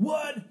yesterday.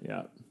 What?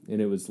 Yeah,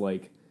 and it was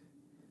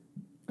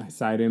I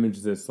side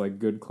imaged this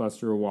good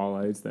cluster of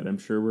walleyes that I'm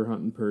sure were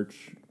hunting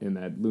perch, and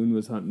that loon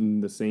was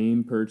hunting the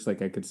same perch. I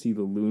could see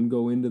the loon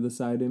go into the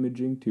side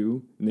imaging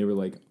too, and they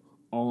were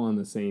all on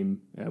the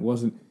same. I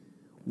wasn't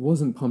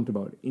pumped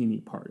about any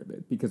part of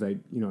it because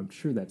I'm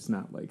sure that's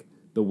not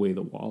the way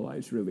the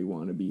walleyes really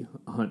want to be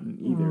hunting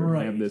either.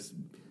 Right. Have this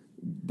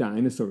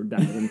dinosaur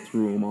diving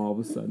through them all of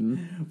a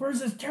sudden.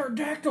 Where's this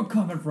pterodactyl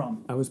coming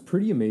from? I was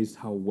pretty amazed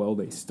how well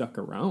they stuck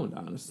around,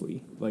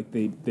 honestly.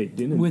 They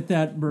didn't... With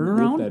that bird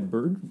around? With that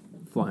bird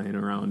flying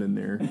around in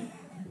there.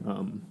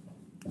 And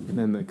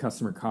then the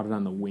customer caught it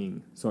on the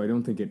wing, so I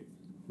don't think it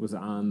was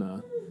on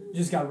the...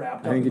 Just got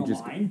wrapped up in the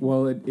line?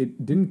 Well,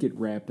 it didn't get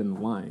wrapped in the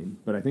line,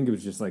 but I think it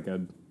was just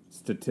a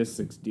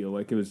statistics deal.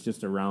 It was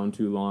just around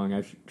too long.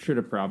 I should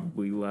have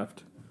probably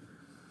left,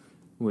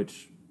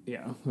 which,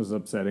 was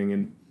upsetting,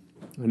 and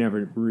I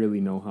never really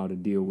know how to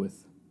deal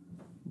with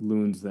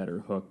loons that are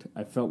hooked.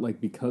 I felt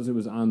because it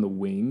was on the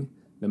wing,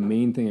 the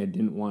main thing I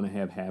didn't want to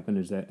have happen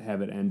is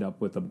have it end up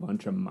with a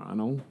bunch of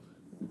mono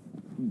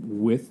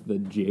with the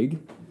jig.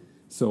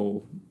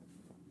 So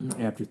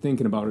after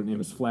thinking about it and it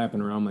was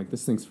flapping around,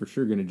 this thing's for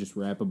sure going to just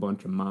wrap a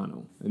bunch of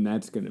mono, and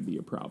that's going to be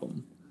a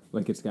problem.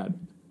 It's got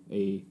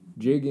a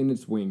jig in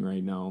its wing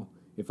right now.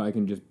 If I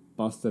can just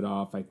bust it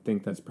off, I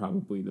think that's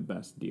probably the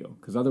best deal,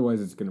 because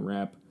otherwise it's going to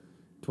wrap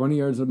 20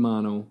 yards of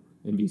mono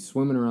and be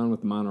swimming around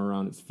with the mono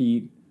around its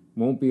feet,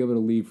 won't be able to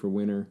leave for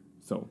winter.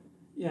 So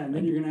yeah, and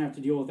then you're going to have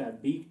to deal with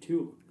that beak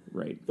too.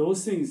 Right.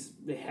 Those things,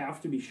 they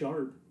have to be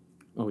sharp.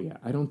 Oh yeah,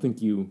 I don't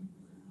think you...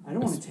 I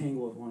don't want to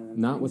tangle with one of them.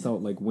 Not things.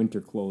 without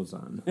winter clothes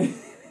on.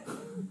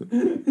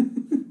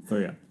 So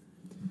yeah.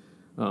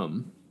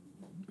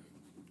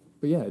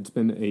 But yeah, it's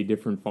been a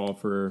different fall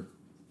for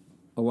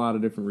a lot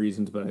of different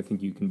reasons, but I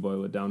think you can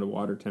boil it down to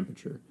water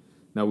temperature.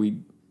 Now we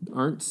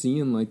aren't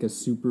seeing a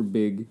super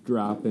big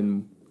drop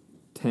in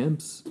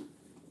temps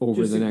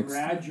over just the a next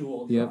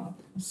gradual Yep. drop.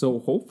 So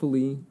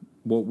hopefully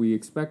what we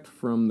expect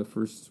from the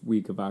first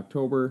week of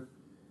October,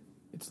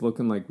 it's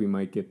looking like we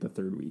might get the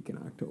third week in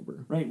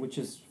October. Right, which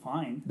is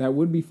fine. That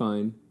would be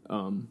fine.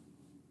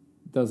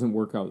 Doesn't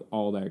work out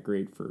all that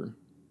great for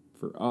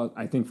us,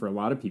 I think, for a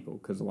lot of people,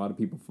 because a lot of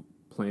people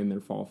plan their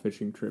fall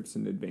fishing trips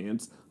in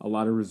advance. A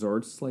lot of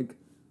resorts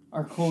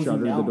are closing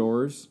shutter down the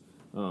doors.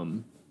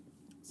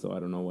 So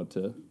I don't know what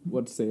to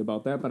say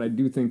about that, but I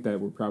do think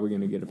that we're probably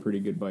going to get a pretty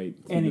good bite.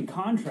 And in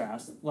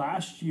contrast,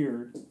 last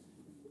year,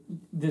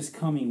 this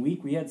coming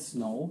week, we had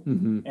snow,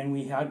 and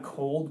we had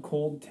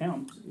cold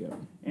temps. Yep.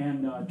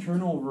 And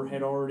turnover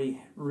had already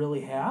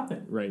really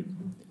happened. Right.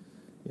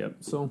 Yep.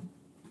 So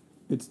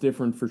it's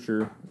different for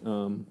sure,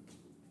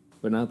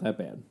 but not that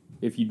bad.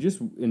 If you just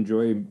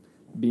enjoy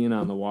being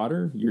on the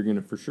water, you're going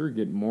to for sure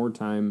get more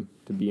time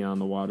to be on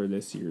the water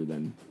this year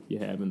than you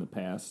have in the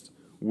past,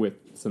 with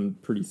some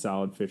pretty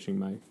solid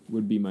fishing,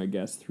 would be my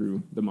guess,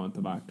 through the month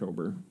of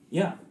October.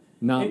 Yeah.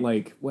 Not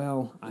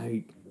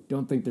I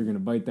don't think they're going to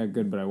bite that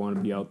good, but I want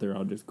to be out there.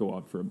 I'll just go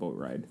out for a boat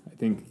ride. I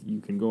think you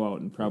can go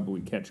out and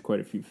probably catch quite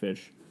a few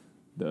fish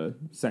the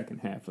second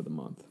half of the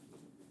month.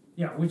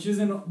 Yeah, which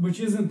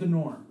isn't the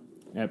norm.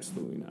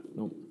 Absolutely not.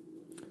 Nope.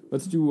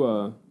 Let's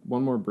do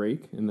one more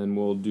break, and then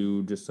we'll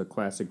do just a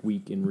classic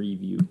week in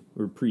review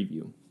or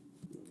preview.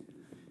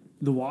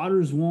 The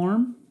water's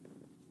warm.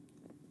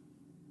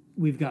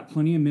 We've got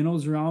plenty of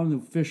minnows around. The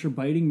fish are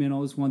biting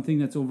minnows. One thing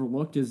that's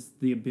overlooked is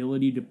the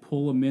ability to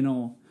pull a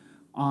minnow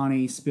on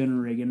a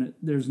spinner rig, and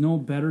there's no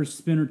better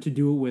spinner to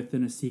do it with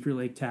than a Secret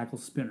Lake tackle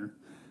spinner.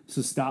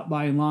 So stop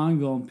by in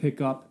Longville and pick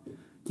up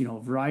a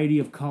variety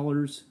of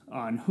colors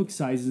on hook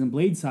sizes and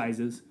blade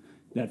sizes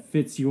that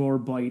fits your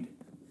bite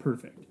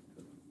perfect.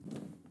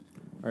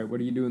 All right, what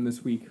are you doing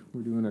this week?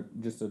 We're doing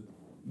just a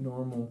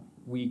normal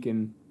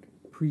weekend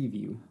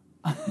preview.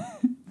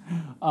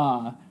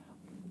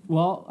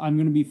 Well, I'm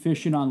going to be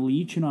fishing on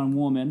leech and on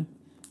woman.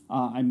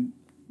 I'm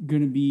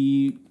going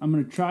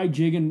to try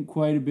jigging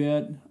quite a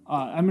bit.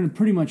 I'm going to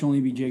pretty much only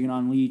be jigging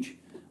on leech.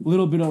 A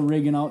little bit of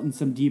rigging out in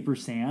some deeper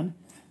sand.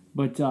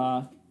 But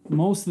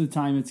most of the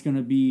time it's going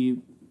to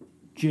be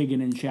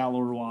jigging in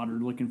shallower water,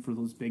 looking for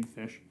those big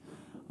fish.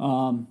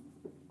 Woman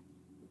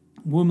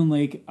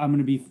Lake, I'm going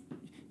to be,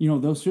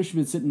 those fish have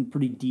been sitting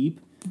pretty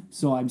deep,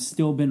 so I've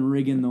still been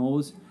rigging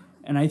those.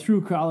 And I threw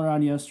a crawler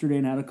on yesterday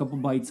and had a couple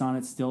bites on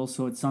it still,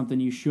 so it's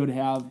something you should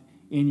have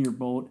in your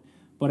boat.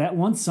 But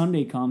once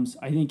Sunday comes,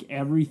 I think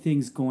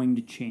everything's going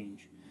to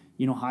change.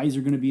 Highs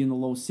are going to be in the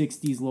low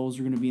 60s, lows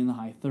are going to be in the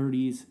high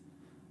 30s.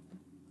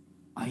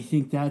 I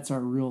think that's our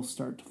real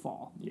start to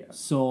fall. Yeah.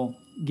 So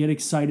get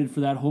excited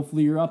for that.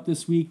 Hopefully you're up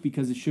this week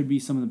because it should be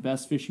some of the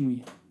best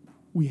fishing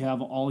we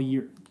have all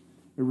year.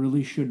 It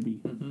really should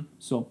be. Mm-hmm.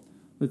 So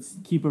let's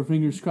keep our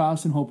fingers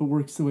crossed and hope it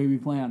works the way we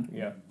plan.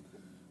 Yeah.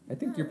 I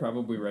think you're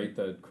probably right.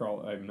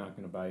 I'm not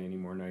going to buy any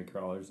more night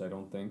crawlers, I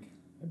don't think.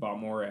 I bought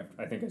more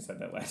after. I think I said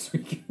that last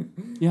week.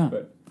 Yeah.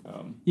 But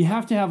you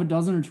have to have a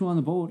dozen or two on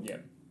the boat. Yeah.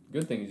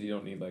 Good thing is you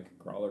don't need like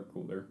a crawler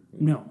cooler.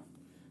 No.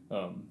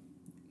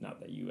 Not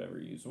that you ever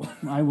use one.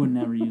 I would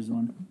never use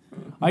one.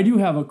 I do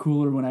have a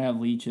cooler when I have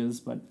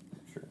leeches, but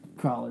sure.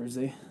 Crawlers,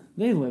 they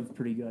live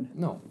pretty good.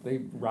 No,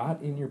 they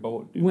rot in your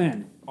boat, dude.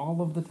 When? All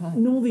of the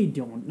time. No, they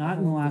don't. Not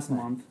in the last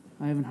month.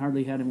 I haven't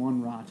hardly had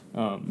one rot.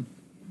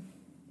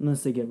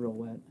 Unless they get real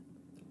wet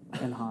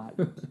and hot.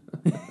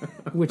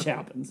 Which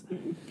happens.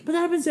 But that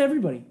happens to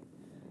everybody.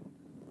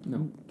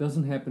 No,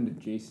 doesn't happen to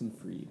Jason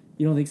Freed.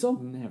 You don't think so?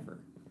 Never.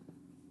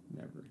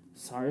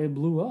 Sorry I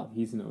blew up.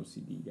 He's an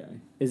OCD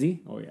guy. Is he?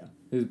 Oh, yeah.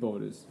 His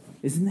boat is...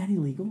 Isn't that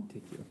illegal?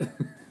 Ridiculous.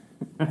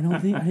 I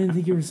didn't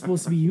think you were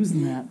supposed to be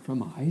using that.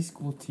 From a high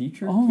school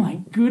teacher? Oh, my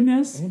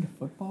goodness. And a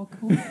football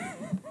coach?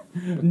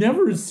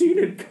 Never seen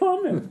it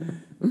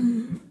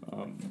coming.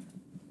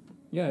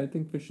 Yeah, I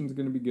think fishing's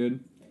going to be good.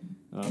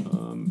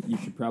 You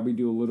should probably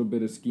do a little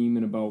bit of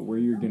scheming about where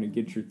you're going to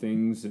get your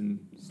things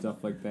and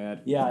stuff like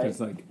that. Yeah.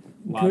 Because,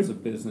 lots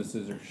of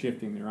businesses are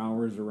shifting their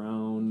hours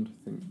around.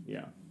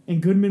 Yeah. And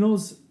good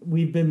minnows,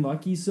 we've been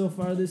lucky so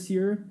far this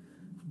year,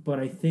 but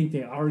I think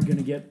they are going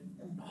to get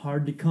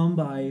hard to come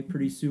by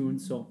pretty soon.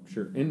 So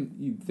Sure. And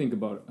you think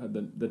about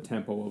the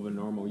tempo of a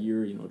normal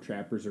year,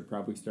 trappers are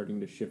probably starting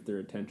to shift their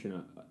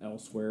attention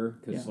elsewhere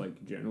because,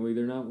 generally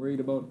they're not worried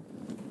about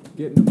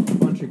getting a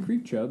bunch of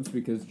creek chubs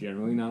because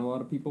generally not a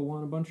lot of people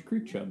want a bunch of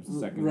creek chubs the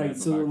second half of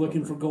so they're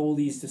looking for October.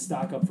 goldies to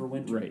stock up for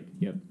winter. Right,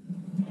 yep.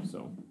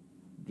 So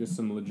just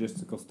some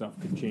logistical stuff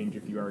could change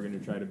if you are going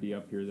to try to be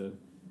up here the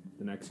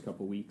next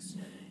couple weeks.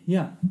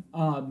 Yeah.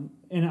 And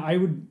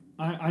I'm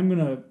going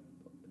to,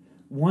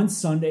 once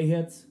Sunday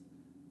hits,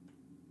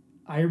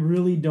 I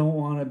really don't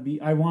want to be,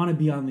 I want to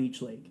be on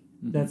Leech Lake.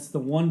 Mm-hmm. That's the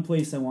one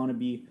place I want to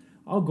be.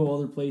 I'll go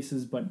other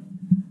places, but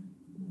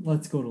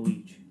let's go to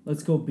Leech.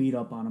 Let's go beat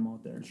up on them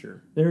out there.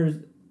 Sure.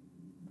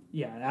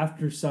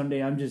 After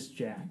Sunday, I'm just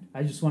jacked.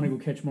 I just want to go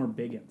catch more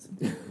biggins.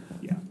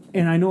 Yeah.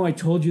 And I know I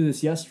told you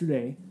this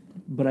yesterday,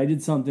 but I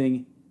did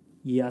something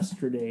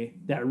yesterday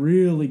that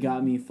really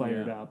got me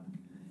fired up.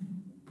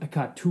 I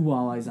caught 2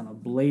 walleyes on a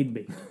blade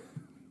bait,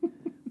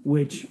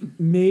 which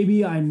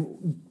maybe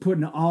I'm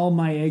putting all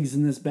my eggs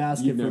in this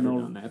basket. You've never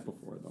done that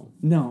before, though.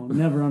 No,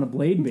 never on a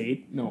blade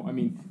bait. No, I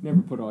mean,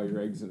 never put all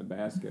your eggs in a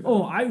basket.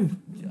 Oh, I've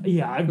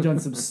done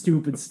some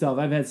stupid stuff.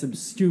 I've had some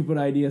stupid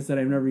ideas that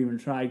I've never even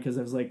tried because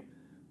I was like,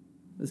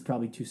 this is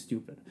probably too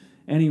stupid.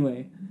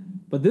 Anyway,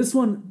 but this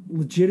one,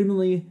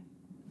 legitimately,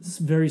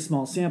 very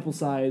small sample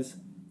size,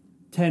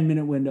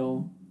 10-minute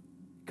window,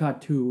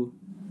 caught 2.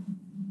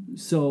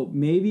 So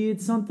maybe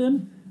it's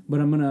something, but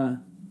I'm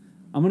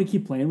gonna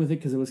keep playing with it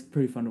because it was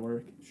pretty fun to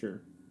work.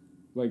 Sure.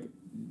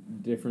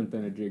 Different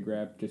than a jig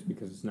wrap just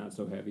because it's not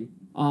so heavy?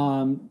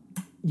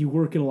 You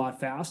work it a lot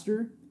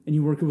faster, and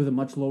you work it with a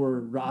much lower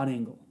rod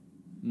angle.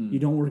 You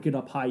don't work it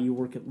up high, you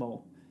work it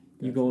low.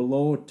 Gotcha. You go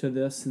low to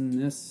this, and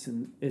it's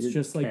You're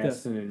just like this.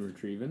 Casting and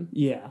retrieving?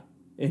 Yeah.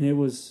 And it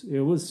was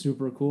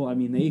super cool. I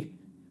mean, they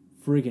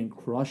friggin'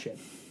 crush it.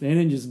 They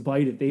didn't just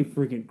bite it, they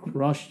friggin'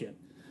 crushed it.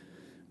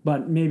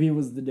 But maybe it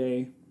was the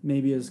day.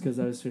 Maybe it's because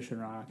I was fishing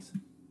rocks.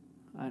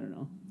 I don't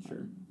know.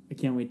 Sure. I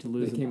can't wait to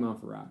lose them. They came off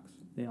rocks.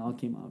 They all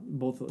came off.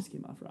 Both of those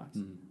came off rocks.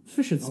 Mm-hmm.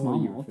 Fishing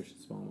smallmouth. You were fishing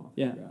smallmouth.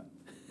 Yeah.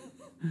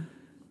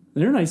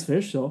 They're nice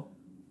fish, though.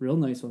 Real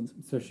nice ones.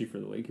 Especially for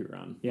the lake you're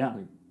on. Yeah.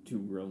 2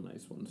 real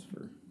nice ones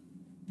for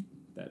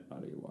that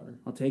body of water.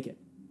 I'll take it.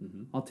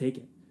 Mm-hmm. I'll take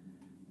it.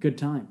 Good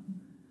time.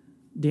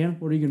 Dan,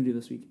 what are you going to do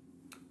this week?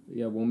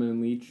 Yeah, Woman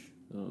and Leech.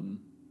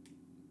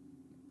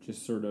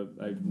 Just sort of,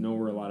 I know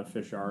where a lot of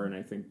fish are, and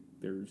I think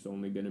there's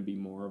only going to be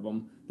more of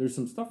them. There's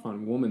some stuff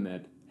on Woman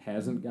that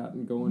hasn't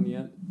gotten going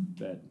yet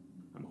that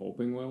I'm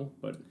hoping will,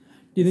 but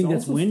Do you think It's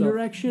that's also wind stuff-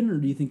 direction, or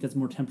do you think that's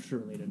more temperature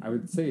related? I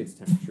would say it's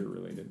temperature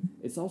related.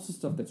 It's also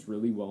stuff that's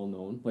really well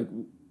known. Like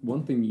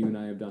one thing you and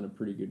I have done a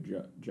pretty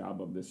good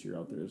job of this year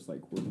out there is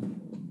like we're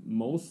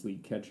mostly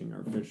catching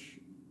our fish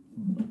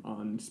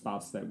on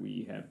spots that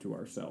we have to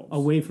ourselves.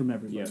 Away from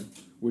everybody. Yeah,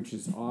 which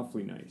is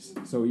awfully nice.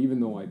 So even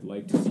though I'd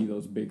like to see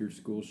those bigger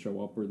schools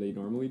show up where they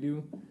normally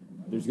do,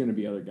 there's going to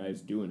be other guys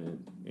doing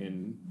it.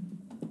 And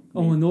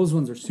Oh, and those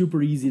ones are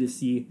super easy to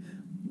see,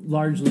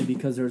 largely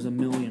because there's a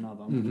million of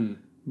them. Mm-hmm.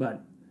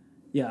 But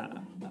yeah,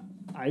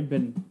 I've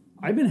been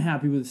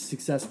happy with the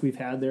success we've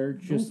had there.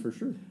 Just for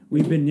sure.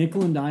 we've been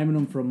nickel and diming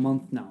them for a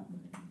month now.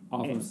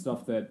 Off of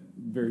stuff that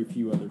very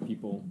few other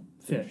people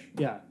Fish.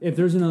 Yeah. If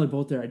there's another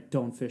boat there, I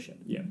don't fish it.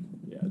 Yeah,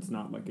 it's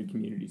not like a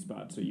community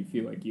spot, so you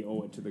feel like you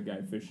owe it to the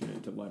guy fishing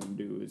it to let him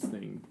do his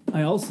thing.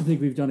 I also think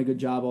we've done a good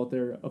job out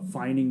there of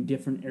finding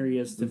different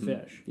areas to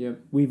fish. Yep.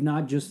 We've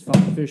not just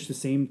fished the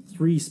same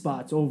 3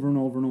 spots over and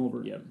over and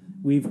over. Yep.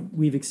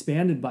 We've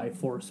expanded by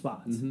 4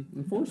 spots. Mm-hmm.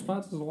 And 4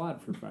 spots is a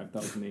lot for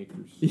 5,000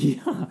 acres.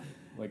 Yeah.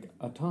 Like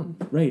a ton.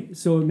 Right.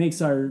 So it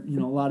makes our, a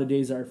lot of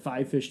days our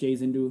 5 fish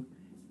days into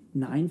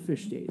 9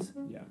 fish days.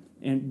 Yeah.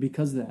 And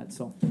because of that,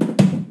 so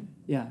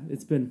yeah,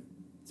 it's been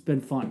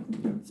fun.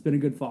 Yeah. It's been a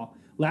good fall.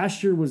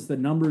 Last year was the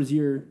numbers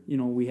year.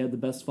 We had the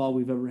best fall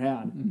we've ever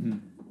had. Mm-hmm.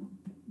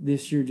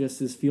 This year just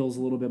feels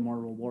a little bit more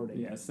rewarding.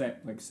 Yeah,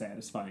 like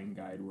satisfying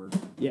guide work.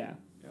 Yeah.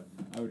 Yep,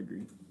 I would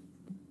agree.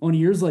 On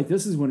years like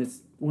this is when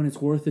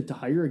it's worth it to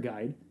hire a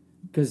guide,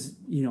 because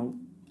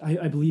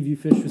I believe you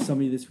fished with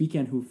somebody this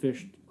weekend who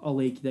fished a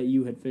lake that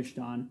you had fished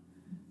on.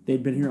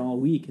 They'd been here all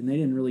week and they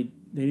didn't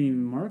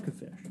even mark a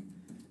fish.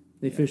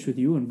 They fished with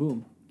you and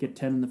boom, get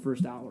 10 in the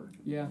first hour.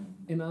 Yeah,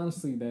 and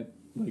honestly, that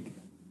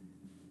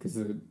because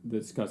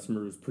this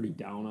customer was pretty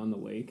down on the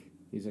lake.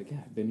 He's like, yeah,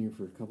 I've been here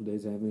for a couple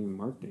days. I haven't even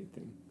marked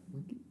anything.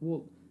 I'm like,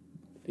 well,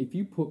 if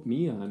you put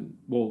me on,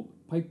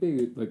 Pike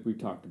Bay, like we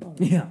talked about,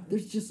 Yeah.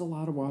 there's just a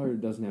lot of water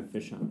that doesn't have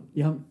fish on it.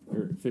 Yep.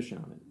 Or fish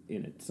on it,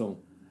 in it. So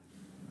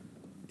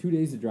 2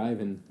 days of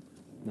driving,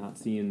 not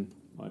seeing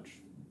much,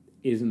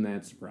 isn't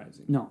that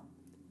surprising? No,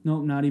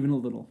 not even a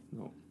little.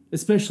 No.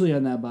 Especially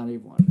on that body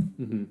of water.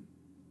 Mm-hmm.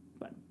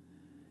 But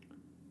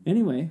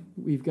anyway,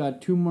 we've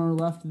got 2 more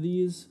left of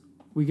these.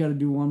 We got to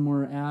do one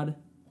more ad,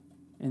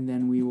 and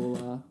then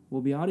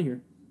we'll be out of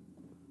here.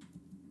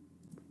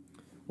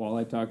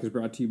 Walleye Talk is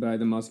brought to you by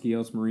the Muskie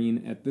House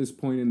Marine. At this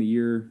point in the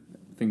year,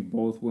 I think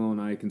both Will and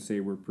I can say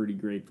we're pretty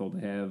grateful to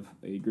have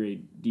a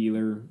great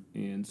dealer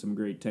and some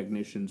great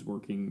technicians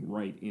working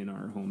right in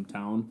our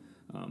hometown.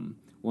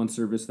 One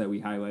service that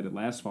we highlighted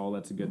last fall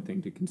that's a good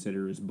thing to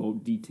consider is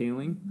boat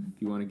detailing.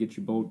 If you want to get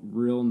your boat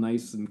real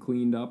nice and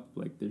cleaned up,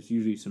 like there's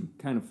usually some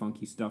kind of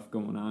funky stuff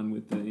going on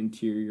with the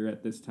interior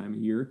at this time of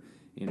year.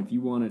 And if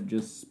you want it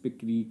just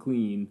spickety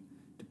clean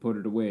to put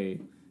it away,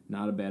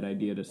 not a bad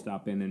idea to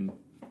stop in and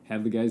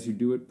have the guys who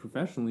do it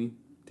professionally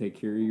take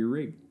care of your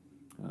rig.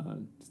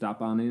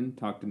 Stop on in,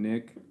 talk to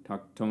Nick,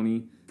 talk to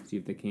Tony, see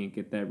if they can't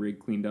get that rig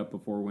cleaned up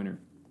before winter.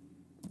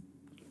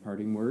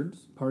 Parting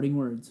words? Parting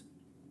words.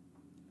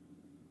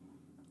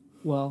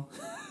 Well,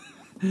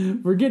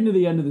 we're getting to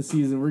the end of the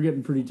season. We're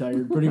getting pretty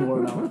tired, pretty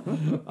worn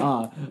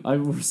out.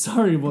 We're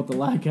sorry about the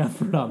lack of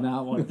effort on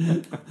that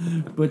one.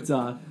 But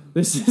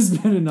this has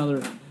been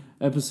another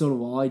episode of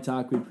Walleye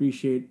Talk. We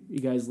appreciate you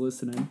guys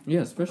listening. Yeah,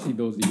 especially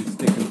those of you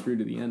sticking through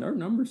to the end. Our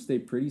numbers stay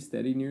pretty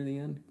steady near the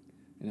end.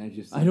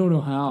 And I don't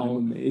know how.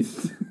 I'm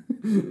amazed.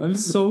 I'm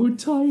so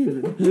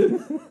tired.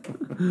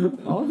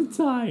 All the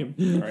time.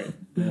 All right.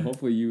 Well,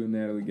 hopefully you and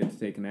Natalie get to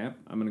take a nap.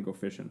 I'm going to go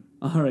fishing.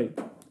 All right.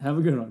 Have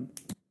a good one.